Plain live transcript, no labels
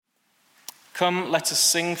Come, let us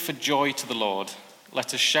sing for joy to the Lord.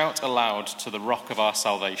 Let us shout aloud to the rock of our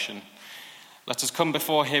salvation. Let us come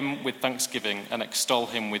before him with thanksgiving and extol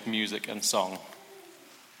him with music and song.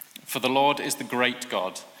 For the Lord is the great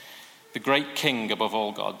God, the great King above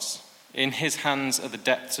all gods. In his hands are the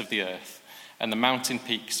depths of the earth, and the mountain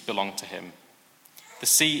peaks belong to him. The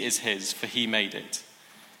sea is his, for he made it,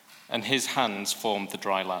 and his hands formed the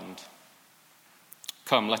dry land.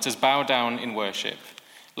 Come, let us bow down in worship.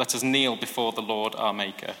 Let us kneel before the Lord our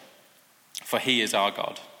Maker. For he is our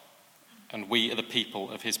God, and we are the people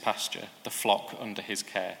of his pasture, the flock under his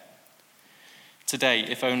care. Today,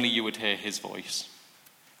 if only you would hear his voice.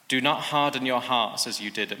 Do not harden your hearts as you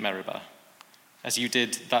did at Meribah, as you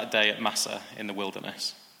did that day at Massah in the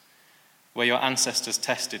wilderness, where your ancestors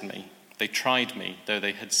tested me. They tried me, though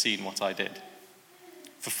they had seen what I did.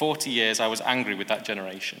 For 40 years I was angry with that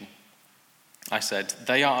generation. I said,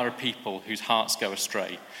 they are a people whose hearts go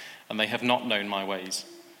astray, and they have not known my ways.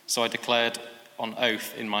 So I declared on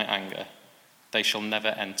oath in my anger, they shall never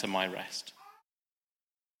enter my rest.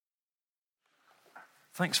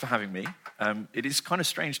 Thanks for having me. It is kind of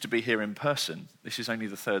strange to be here in person. This is only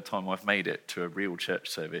the third time I've made it to a real church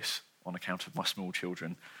service on account of my small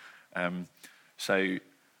children. So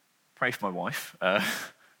pray for my wife,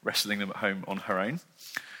 wrestling them at home on her own.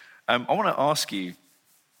 I want to ask you,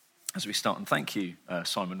 as we start, and thank you,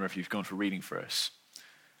 Simon Rev, you've gone for reading for us.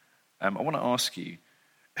 I want to ask you,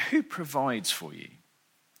 who provides for you?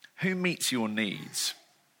 Who meets your needs?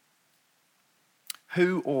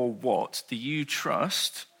 Who or what do you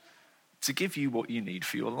trust to give you what you need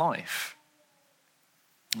for your life?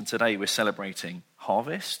 And today we're celebrating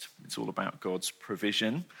Harvest. It's all about God's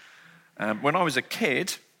provision. When I was a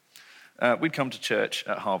kid, we'd come to church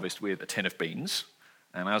at Harvest with a tin of beans.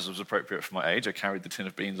 And as was appropriate for my age, I carried the tin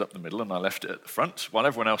of beans up the middle and I left it at the front, while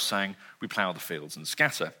everyone else sang, we plough the fields and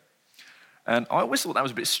scatter. And I always thought that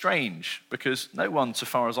was a bit strange, because no one, so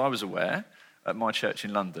far as I was aware, at my church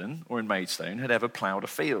in London or in Maidstone had ever ploughed a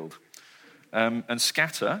field. And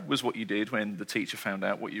scatter was what you did when the teacher found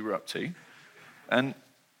out what you were up to. And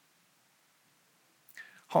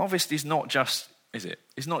Harvest is not just, is it?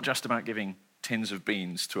 It's not just about giving tins of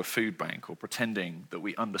beans to a food bank or pretending that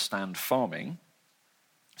we understand farming.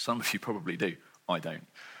 Some of you probably do. I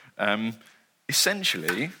don't.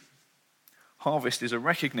 Essentially, Harvest is a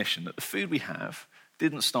recognition that the food we have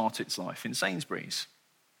didn't start its life in Sainsbury's.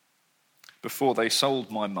 Before they sold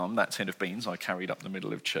my mum that tin of beans I carried up the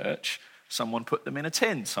middle of church, someone put them in a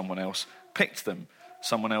tin. Someone else picked them.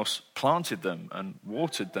 Someone else planted them and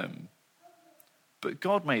watered them. But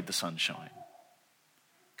God made the sunshine.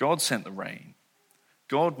 God sent the rain.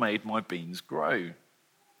 God made my beans grow.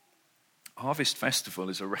 Harvest Festival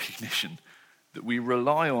is a recognition that we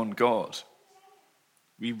rely on God.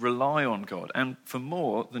 We rely on God, and for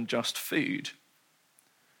more than just food.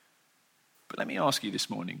 But let me ask you this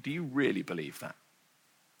morning, do you really believe that?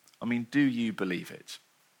 I mean, do you believe it?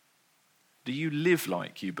 Do you live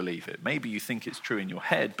like you believe it? Maybe you think it's true in your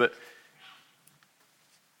head, but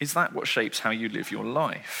is that what shapes how you live your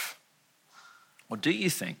life? Or do we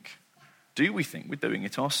think we're doing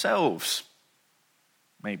it ourselves?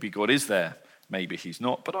 Maybe God is there, maybe he's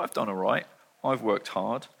not, but I've done all right. I've worked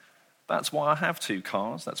hard. That's why I have 2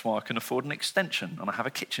 cars. That's why I can afford an extension and I have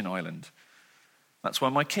a kitchen island. That's why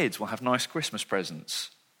my kids will have nice Christmas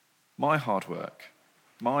presents. My hard work,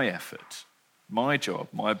 my effort, my job,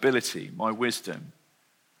 my ability, my wisdom.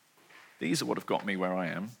 These are what have got me where I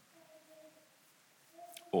am.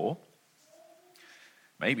 Or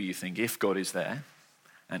maybe you think if God is there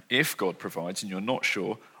and if God provides and you're not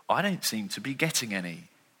sure, I don't seem to be getting any.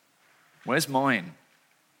 Where's mine?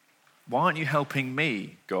 Why aren't you helping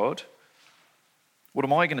me, God? What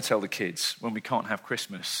am I going to tell the kids when we can't have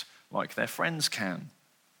Christmas like their friends can?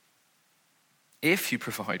 If you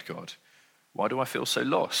provide, God, why do I feel so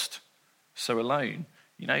lost, so alone?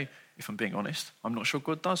 You know, if I'm being honest, I'm not sure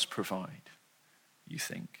God does provide, you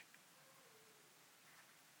think.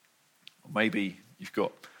 Or maybe you've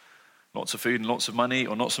got lots of food and lots of money,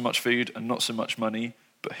 or not so much food and not so much money,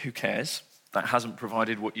 but who cares? That hasn't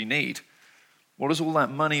provided what you need. What does all that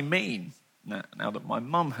money mean now that my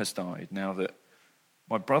mum has died, now that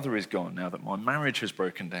my brother is gone, now that my marriage has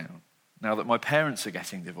broken down, now that my parents are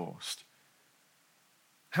getting divorced?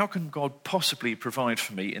 How can God possibly provide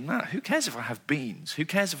for me in that? Who cares if I have beans? Who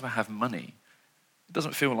cares if I have money? It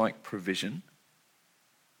doesn't feel like provision.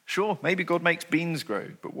 Sure, maybe God makes beans grow,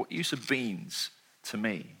 but what use are beans to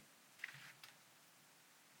me?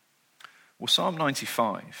 Well, Psalm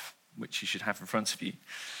 95, which you should have in front of you,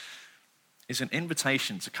 is an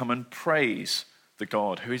invitation to come and praise the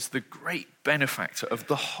God who is the great benefactor of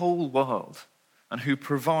the whole world, and who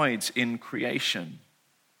provides in creation.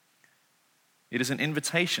 It is an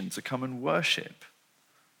invitation to come and worship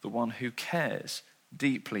the one who cares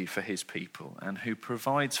deeply for his people and who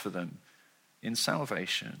provides for them in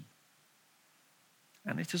salvation.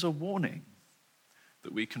 And it is a warning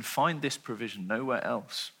that we can find this provision nowhere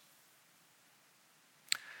else.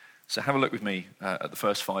 So have a look with me at the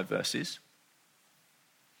first 5 verses.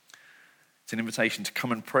 It's an invitation to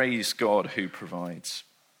come and praise God who provides.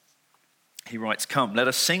 He writes, "Come, let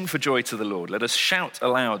us sing for joy to the Lord. Let us shout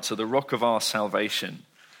aloud to the rock of our salvation.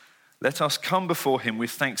 Let us come before him with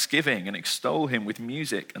thanksgiving and extol him with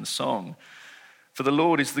music and song. For the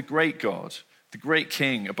Lord is the great God, the great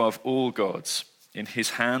King above all gods. In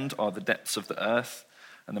his hand are the depths of the earth,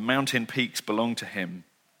 and the mountain peaks belong to him.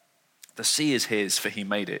 The sea is his, for he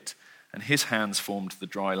made it, and his hands formed the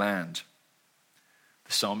dry land."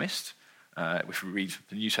 The psalmist, if we read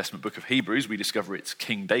the New Testament book of Hebrews, we discover it's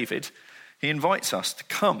King David. He invites us to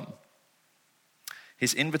come.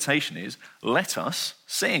 His invitation is, let us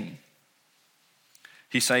sing.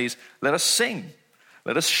 He says, let us sing,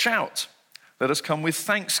 let us shout, let us come with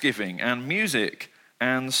thanksgiving and music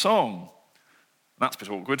and song. That's a bit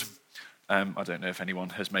awkward. I don't know if anyone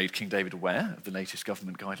has made King David aware of the latest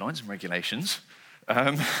government guidelines and regulations.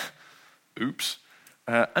 Oops.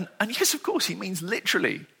 And yes, of course, he means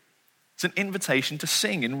literally. It's an invitation to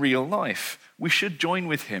sing in real life. We should join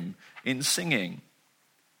with him in singing.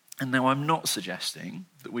 And now I'm not suggesting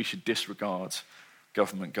that we should disregard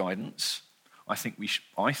government guidance. I don't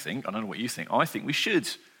know what you think, I think we should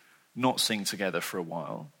not sing together for a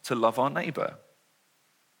while to love our neighbour.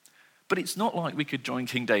 But it's not like we could join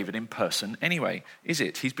King David in person anyway, is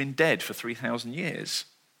it? He's been dead for 3,000 years.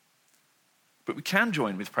 But we can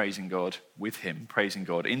join with him praising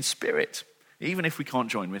God in spirit, even if we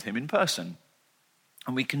can't join with him in person.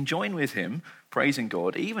 And we can join with him praising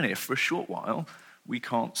God, even if for a short while we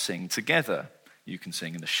can't sing together. You can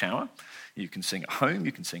sing in the shower, you can sing at home,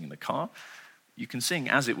 you can sing in the car, you can sing,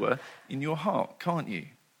 as it were, in your heart, can't you?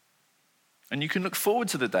 And you can look forward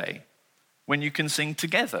to the day when you can sing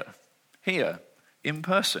together, here, in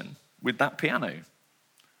person, with that piano.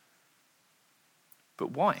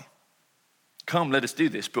 But why? Come, let us do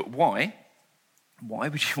this, but why? Why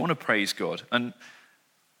would you want to praise God? And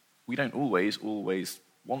we don't always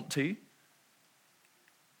want to.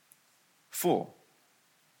 For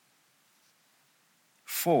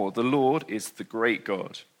the Lord is the great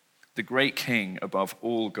God, the great King above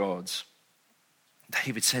all gods.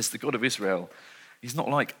 David says the God of Israel is not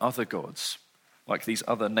like other gods, like these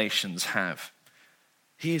other nations have.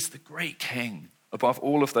 He is the great King above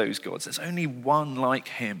all of those gods. There's only one like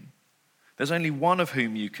him. There's only one of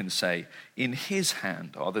whom you can say, in his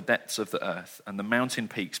hand are the depths of the earth, and the mountain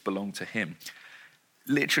peaks belong to him.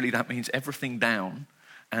 Literally, that means everything down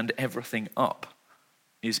and everything up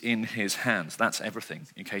is in his hands. That's everything,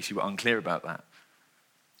 in case you were unclear about that.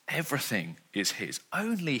 Everything is his.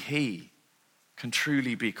 Only he can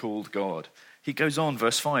truly be called God. He goes on,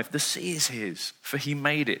 verse 5, the sea is his, for he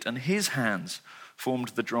made it, and his hands formed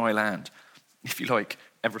the dry land. If you like,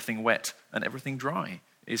 everything wet and everything dry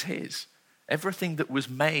is his. Everything that was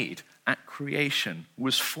made at creation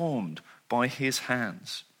was formed by his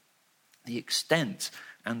hands. The extent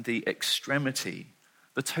and the extremity,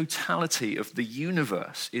 the totality of the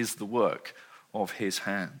universe is the work of his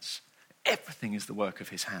hands. Everything is the work of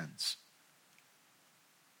his hands.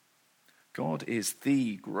 God is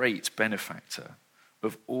the great benefactor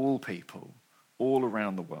of all people, all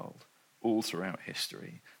around the world, all throughout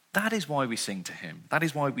history. That is why we sing to him. That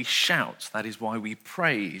is why we shout. That is why we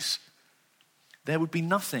praise. There would be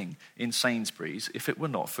nothing in Sainsbury's if it were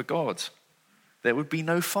not for God. There would be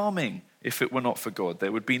no farming if it were not for God.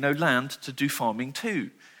 There would be no land to do farming to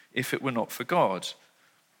if it were not for God.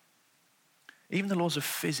 Even the laws of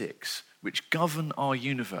physics which govern our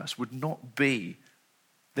universe would not be,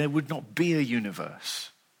 there would not be a universe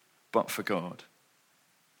but for God.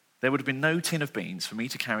 There would have been no tin of beans for me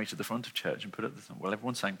to carry to the front of church and put at the top, while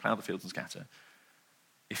everyone's saying plough the fields and scatter,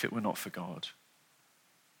 if it were not for God.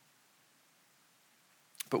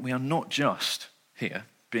 But we are not just here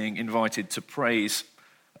being invited to praise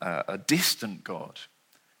a distant God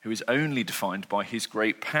who is only defined by his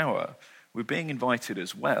great power. We're being invited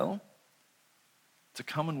as well to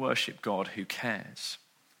come and worship God who cares.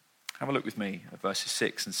 Have a look with me at verses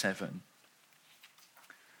 6 and 7.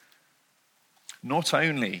 Not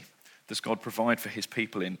only does God provide for his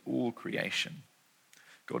people in all creation,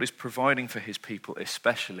 God is providing for his people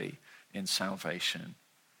especially in salvation.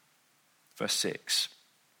 Verse 6,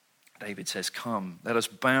 David says, "Come, let us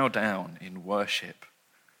bow down in worship.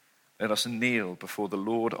 Let us kneel before the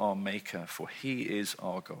Lord our Maker, for he is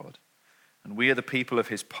our God, and we are the people of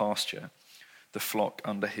his pasture, the flock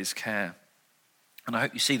under his care. And I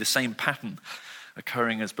hope you see the same pattern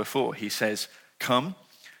occurring as before. He says, come.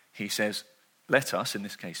 He says, let us, in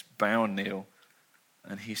this case, bow and kneel.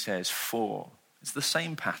 And he says, for. It's the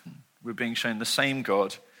same pattern. We're being shown the same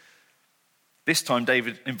God. This time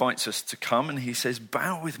David invites us to come and he says,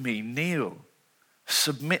 bow with me, kneel,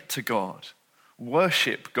 submit to God,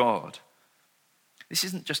 worship God. This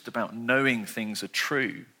isn't just about knowing things are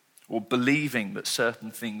true or believing that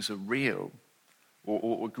certain things are real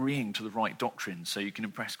or agreeing to the right doctrine so you can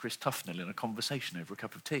impress Chris Tufnell in a conversation over a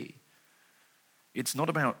cup of tea. It's not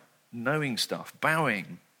about knowing stuff,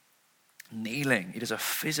 bowing, kneeling. It is a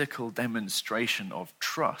physical demonstration of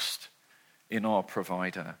trust in our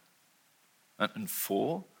provider. And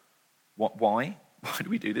for, why? Why do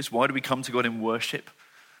we do this? Why do we come to God in worship?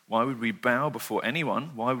 Why would we bow before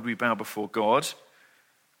anyone? Why would we bow before God?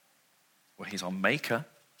 Well, he's our maker.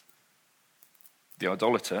 The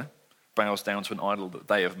idolater bows down to an idol that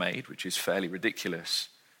they have made, which is fairly ridiculous.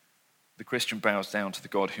 The Christian bows down to the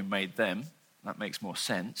God who made them. That makes more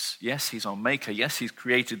sense. Yes, he's our maker. Yes, he's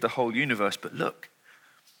created the whole universe. But look,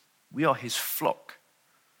 we are his flock.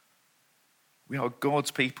 We are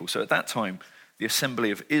God's people. So at that time, the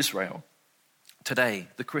assembly of Israel. Today,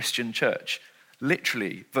 the Christian church.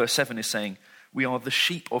 Literally, verse 7 is saying, we are the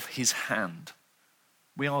sheep of his hand.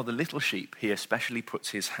 We are the little sheep he especially puts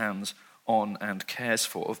his hands on and cares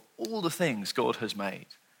for, of all the things God has made.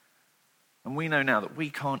 And we know now that we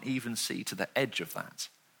can't even see to the edge of that.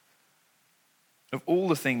 Of all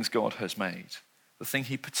the things God has made, the thing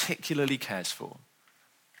he particularly cares for,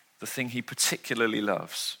 the thing he particularly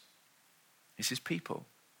loves, is his people.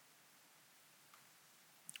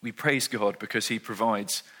 We praise God because he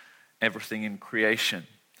provides everything in creation.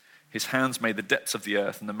 His hands made the depths of the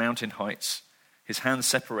earth and the mountain heights. His hands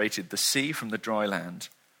separated the sea from the dry land.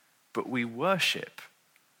 But we worship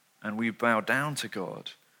and we bow down to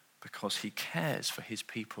God because he cares for his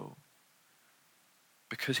people.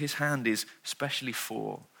 Because his hand is specially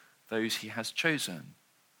for those he has chosen.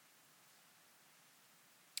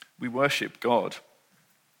 We worship God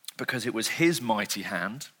because it was his mighty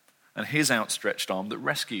hand and his outstretched arm that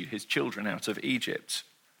rescued his children out of Egypt.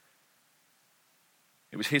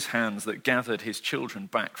 It was his hands that gathered his children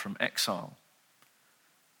back from exile.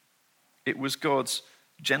 It was God's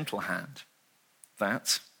gentle hand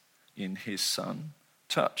that, in his Son,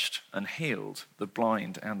 touched and healed the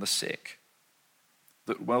blind and the sick,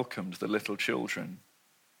 that welcomed the little children.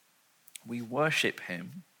 We worship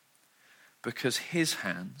him because his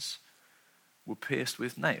hands were pierced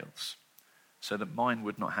with nails so that mine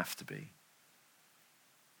would not have to be.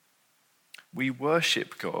 We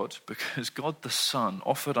worship God because God the Son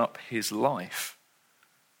offered up his life,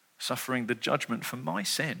 suffering the judgment for my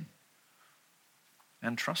sin,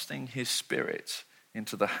 and trusting his Spirit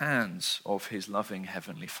into the hands of his loving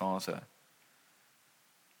Heavenly Father.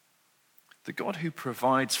 The God who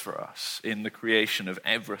provides for us in the creation of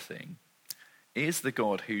everything is the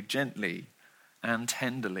God who gently and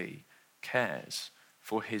tenderly cares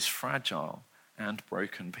for his fragile and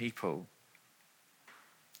broken people.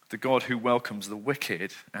 The God who welcomes the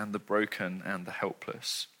wicked and the broken and the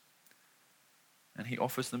helpless. And he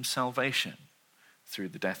offers them salvation through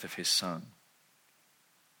the death of his Son.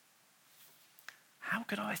 How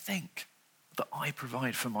could I think that I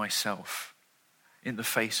provide for myself in the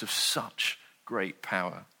face of such great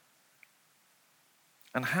power?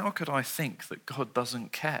 And how could I think that God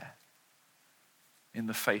doesn't care in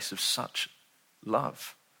the face of such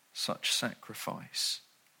love, such sacrifice?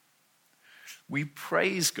 We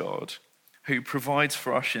praise God who provides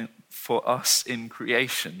for us in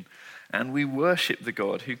creation, and we worship the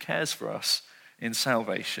God who cares for us in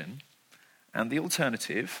salvation. And the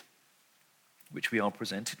alternative, which we are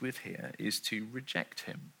presented with here, is to reject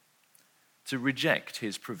him, to reject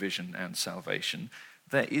his provision and salvation.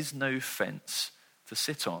 There is no fence to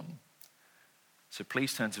sit on. So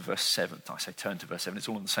please turn to verse 7. I say turn to verse 7, it's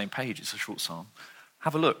all on the same page, it's a short psalm.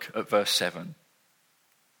 Have a look at verse 7.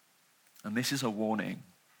 And this is a warning.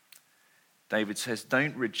 David says,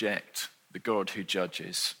 don't reject the God who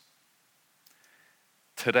judges.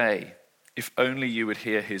 Today, if only you would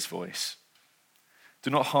hear his voice.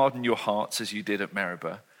 Do not harden your hearts as you did at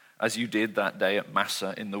Meribah, as you did that day at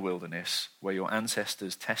Massah in the wilderness, where your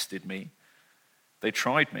ancestors tested me. They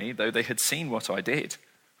tried me, though they had seen what I did.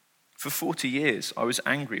 For 40 years, I was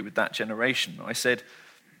angry with that generation. I said,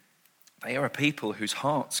 they are a people whose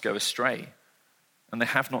hearts go astray, and they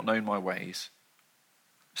have not known my ways.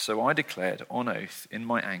 So I declared on oath in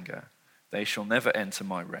my anger, they shall never enter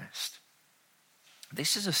my rest.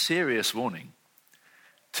 This is a serious warning.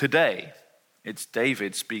 Today, It's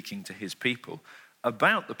David speaking to his people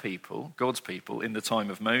about the people, God's people, in the time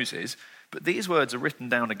of Moses. But these words are written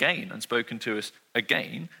down again and spoken to us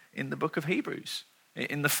again in the book of Hebrews,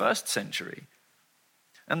 in the 1st century.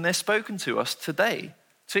 And they're spoken to us today,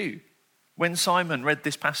 too. When Simon read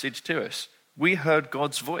this passage to us, we heard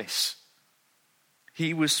God's voice.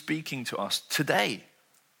 He was speaking to us today,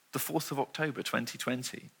 the 4th of October,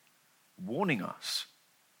 2020, warning us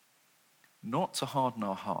not to harden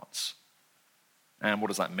our hearts. And what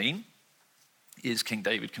does that mean? Is King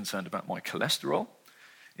David concerned about my cholesterol?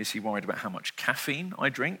 Is he worried about how much caffeine I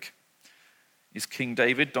drink? Is King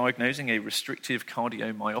David diagnosing a restrictive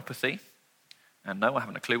cardiomyopathy? And no, I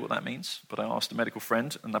haven't a clue what that means, but I asked a medical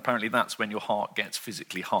friend, and apparently that's when your heart gets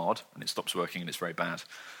physically hard and it stops working and it's very bad.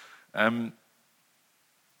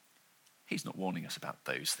 He's not warning us about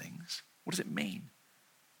those things. What does it mean?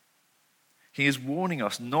 He is warning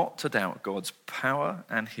us not to doubt God's power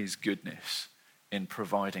and his goodness in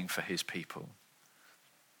providing for his people.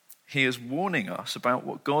 He is warning us about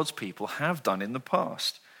what God's people have done in the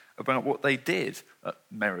past, about what they did at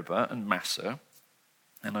Meribah and Massah.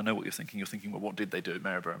 And I know what you're thinking. You're thinking, well, what did they do at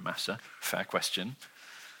Meribah and Massah? Fair question.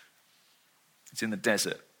 It's in the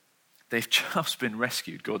desert. They've just been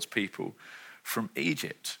rescued, God's people, from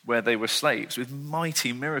Egypt, where they were slaves, with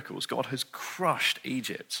mighty miracles. God has crushed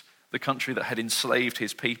Egypt, the country that had enslaved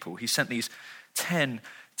his people. He sent these 10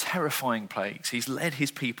 terrifying plagues. He's led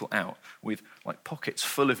his people out with like pockets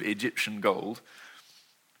full of Egyptian gold.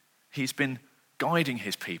 He's been guiding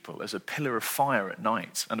his people as a pillar of fire at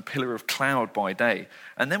night and a pillar of cloud by day.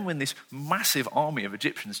 And then when this massive army of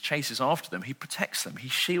Egyptians chases after them, he protects them, he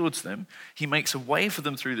shields them, he makes a way for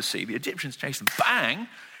them through the sea. The Egyptians chase them, bang!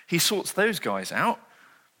 He sorts those guys out.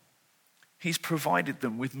 He's provided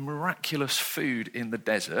them with miraculous food in the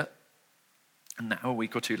desert. And now, a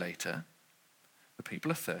week or two later, the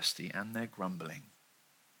people are thirsty and they're grumbling.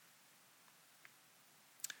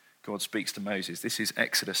 God speaks to Moses. This is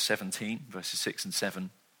Exodus 17, verses 6 and 7.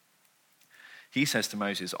 He says to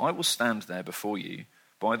Moses, I will stand there before you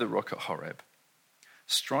by the rock at Horeb.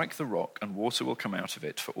 Strike the rock and water will come out of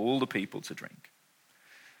it for all the people to drink.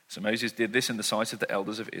 So Moses did this in the sight of the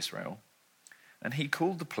elders of Israel. And he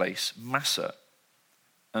called the place Massah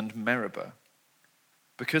and Meribah,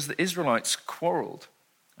 because the Israelites quarreled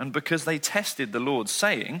and because they tested the Lord,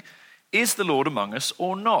 saying, is the Lord among us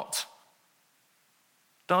or not?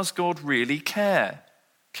 Does God really care?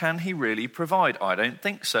 Can he really provide? I don't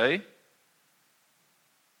think so.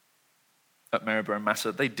 At Meribah and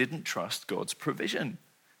Massah, they didn't trust God's provision.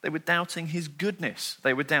 They were doubting his goodness.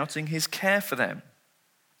 They were doubting his care for them.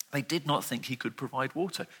 They did not think he could provide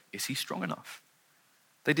water. Is he strong enough?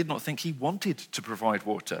 They did not think he wanted to provide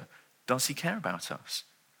water. Does he care about us?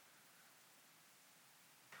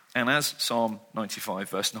 And as Psalm 95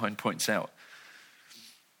 verse 9 points out,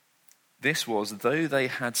 this was though they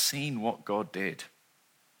had seen what God did.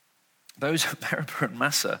 Those at Meribah and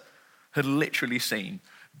Massah had literally seen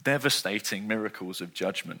devastating miracles of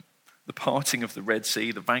judgment. The parting of the Red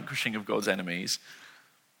Sea, the vanquishing of God's enemies.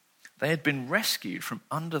 They had been rescued from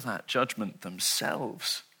under that judgment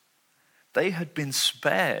themselves. They had been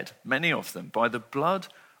spared, many of them, by the blood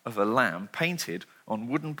of a lamb painted on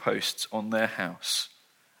wooden posts on their house.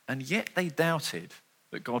 And yet they doubted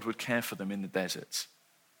that God would care for them in the desert.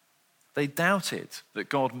 They doubted that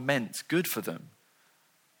God meant good for them.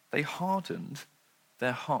 They hardened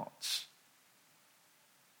their hearts.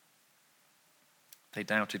 They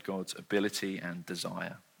doubted God's ability and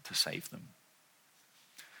desire to save them.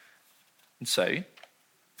 And so,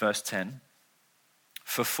 verse 10,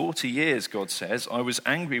 for 40 years, God says, I was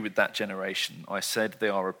angry with that generation. I said, they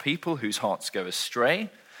are a people whose hearts go astray.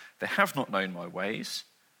 They have not known my ways.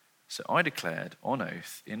 So I declared on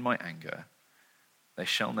oath in my anger, they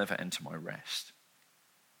shall never enter my rest.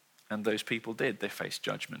 And those people did. They faced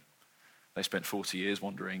judgment. They spent 40 years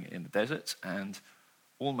wandering in the desert, and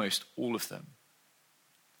almost all of them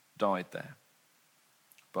died there,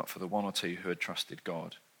 but for the one or two who had trusted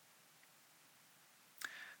God.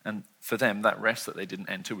 And for them, that rest that they didn't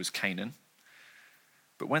enter was Canaan.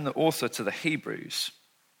 But when the author to the Hebrews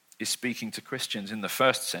is speaking to Christians in the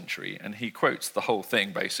 1st century, and he quotes the whole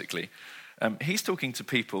thing basically, he's talking to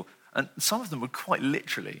people, and some of them would quite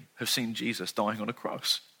literally have seen Jesus dying on a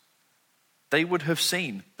cross. They would have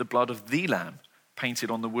seen the blood of the Lamb painted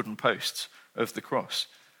on the wooden posts of the cross.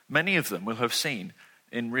 Many of them will have seen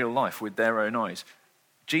in real life with their own eyes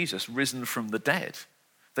Jesus risen from the dead.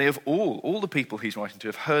 They have all the people he's writing to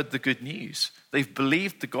have heard the good news. They've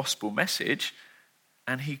believed the gospel message,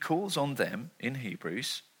 and he calls on them in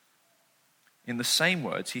Hebrews. In the same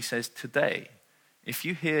words, he says, today, if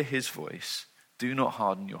you hear his voice, do not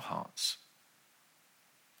harden your hearts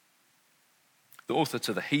The author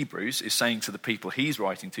to the Hebrews is saying to the people he's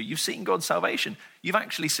writing to, you've seen God's salvation. You've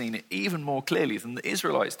actually seen it even more clearly than the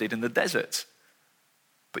Israelites did in the desert.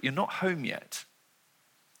 But you're not home yet.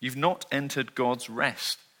 You've not entered God's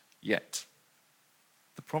rest yet.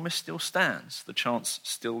 The promise still stands. The chance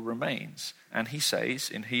still remains. And he says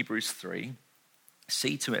in Hebrews 3,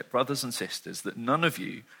 see to it, brothers and sisters, that none of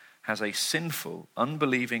you has a sinful,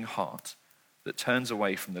 unbelieving heart that turns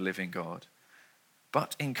away from the living God.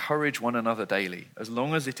 But encourage one another daily, as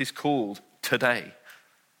long as it is called today,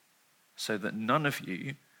 so that none of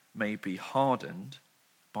you may be hardened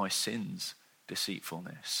by sin's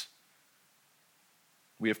deceitfulness.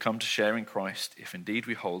 We have come to share in Christ if indeed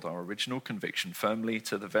we hold our original conviction firmly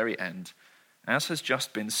to the very end. As has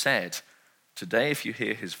just been said, today if you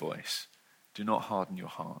hear his voice, do not harden your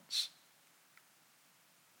hearts.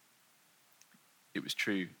 It was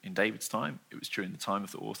true in David's time. It was true in the time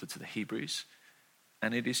of the author to the Hebrews.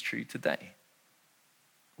 And it is true today.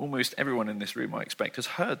 Almost everyone in this room, I expect, has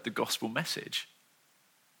heard the gospel message.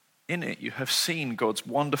 In it, you have seen God's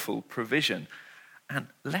wonderful provision. And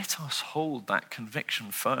let us hold that conviction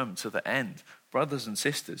firm to the end. Brothers and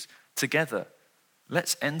sisters, together,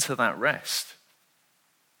 let's enter that rest.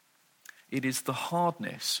 It is the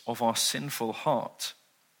hardness of our sinful heart,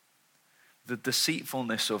 the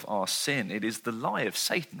deceitfulness of our sin. It is the lie of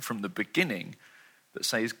Satan from the beginning that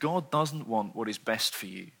says God doesn't want what is best for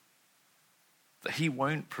you, that he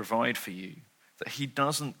won't provide for you, that he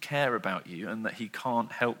doesn't care about you, and that he can't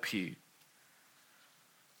help you.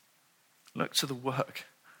 Look to the work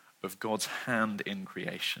of God's hand in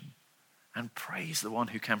creation and praise the one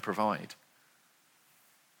who can provide.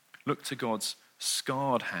 Look to God's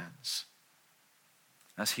scarred hands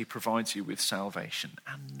as he provides you with salvation,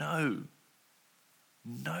 and know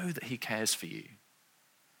that he cares for you.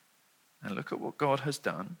 And look at what God has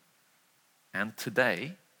done. And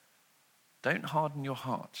today, don't harden your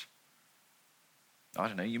heart. I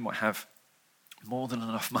don't know, you might have more than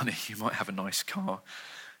enough money. You might have a nice car.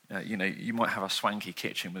 You might have a swanky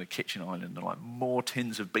kitchen with a kitchen island and like more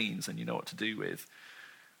tins of beans than you know what to do with.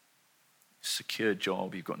 Secure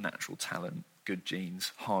job, you've got natural talent, good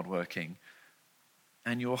genes, hardworking.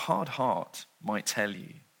 And your hard heart might tell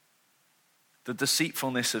you, the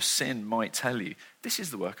deceitfulness of sin might tell you, this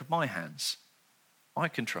is the work of my hands. I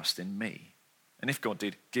can trust in me. And if God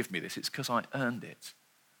did give me this, it's because I earned it.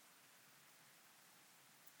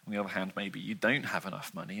 On the other hand, maybe you don't have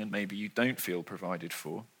enough money and maybe you don't feel provided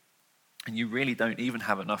for. And you really don't even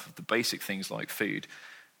have enough of the basic things like food.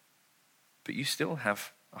 But you still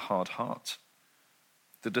have a hard heart.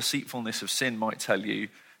 The deceitfulness of sin might tell you,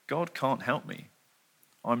 God can't help me.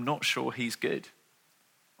 I'm not sure he's good.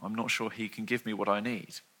 I'm not sure he can give me what I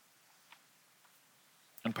need.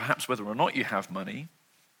 And perhaps whether or not you have money,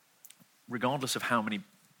 regardless of how many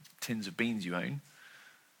tins of beans you own,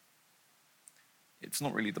 it's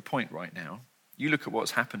not really the point right now. You look at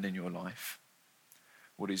what's happened in your life,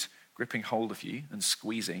 what is gripping hold of you and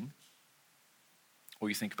squeezing, or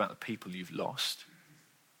you think about the people you've lost,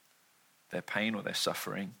 their pain or their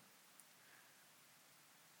suffering.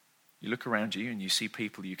 You look around you and you see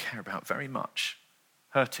people you care about very much,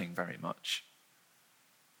 hurting very much.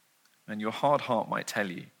 And your hard heart might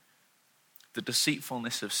tell you, the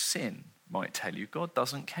deceitfulness of sin might tell you, God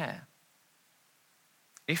doesn't care.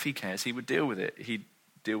 If he cares, he would deal with it. He'd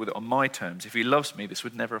deal with it on my terms. If he loves me, this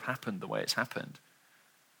would never have happened the way it's happened.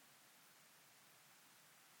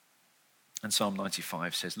 And Psalm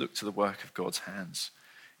 95 says, look to the work of God's hands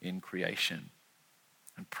in creation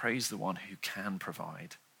and praise the one who can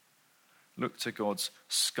provide. Look to God's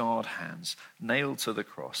scarred hands nailed to the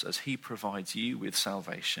cross as he provides you with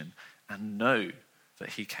salvation, and know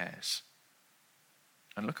that he cares.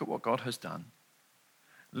 And look at what God has done.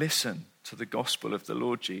 Listen to the gospel of the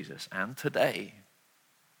Lord Jesus, and today,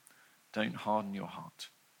 don't harden your heart.